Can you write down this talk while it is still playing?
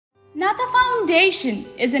Natha Foundation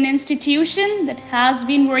is an institution that has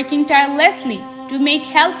been working tirelessly to make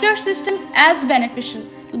healthcare system as beneficial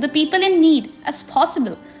to the people in need as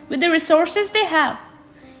possible with the resources they have.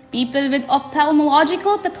 People with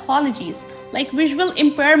ophthalmological pathologies like visual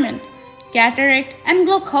impairment, cataract, and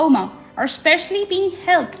glaucoma are especially being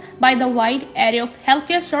helped by the wide array of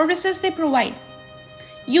healthcare services they provide.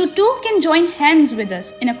 You too can join hands with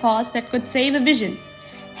us in a cause that could save a vision.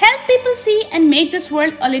 Help people see and make this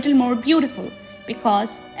world a little more beautiful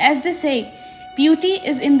because, as they say, beauty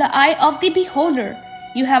is in the eye of the beholder.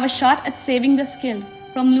 You have a shot at saving the skilled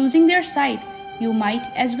from losing their sight. You might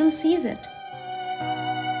as well seize it.